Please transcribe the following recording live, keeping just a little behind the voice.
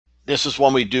This is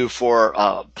one we do for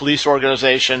a police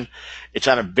organization. It's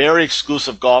on a very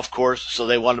exclusive golf course, so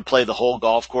they want to play the whole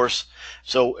golf course.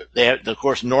 So the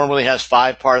course normally has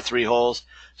 5 par 3 holes.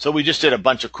 So we just did a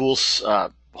bunch of cool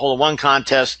hole-in-one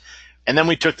contests, and then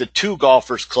we took the 2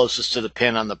 golfers closest to the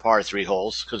pin on the par 3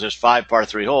 holes, because there's 5 par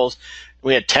 3 holes.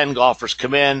 We had 10 golfers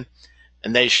come in,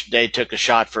 and they took a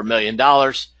shot for $1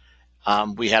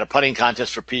 million. We had a putting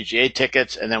contest for PGA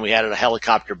tickets, and then we had a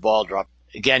helicopter ball drop.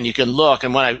 Again, you can look,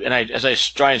 and as I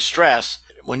try and stress,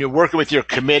 when you're working with your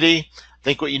committee, I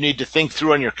think what you need to think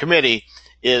through on your committee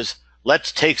is,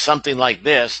 let's take something like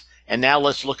this, and now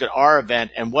let's look at our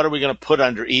event, and what are we going to put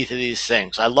under each of these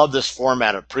things. I love this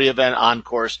format of pre-event,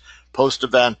 on-course,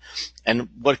 post-event, and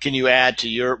what can you add to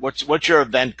your, what's your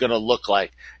event going to look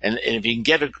like? And if you can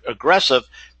get aggressive,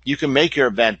 you can make your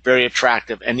event very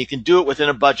attractive, and you can do it within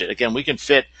a budget. Again, we can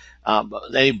fit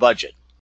any budget.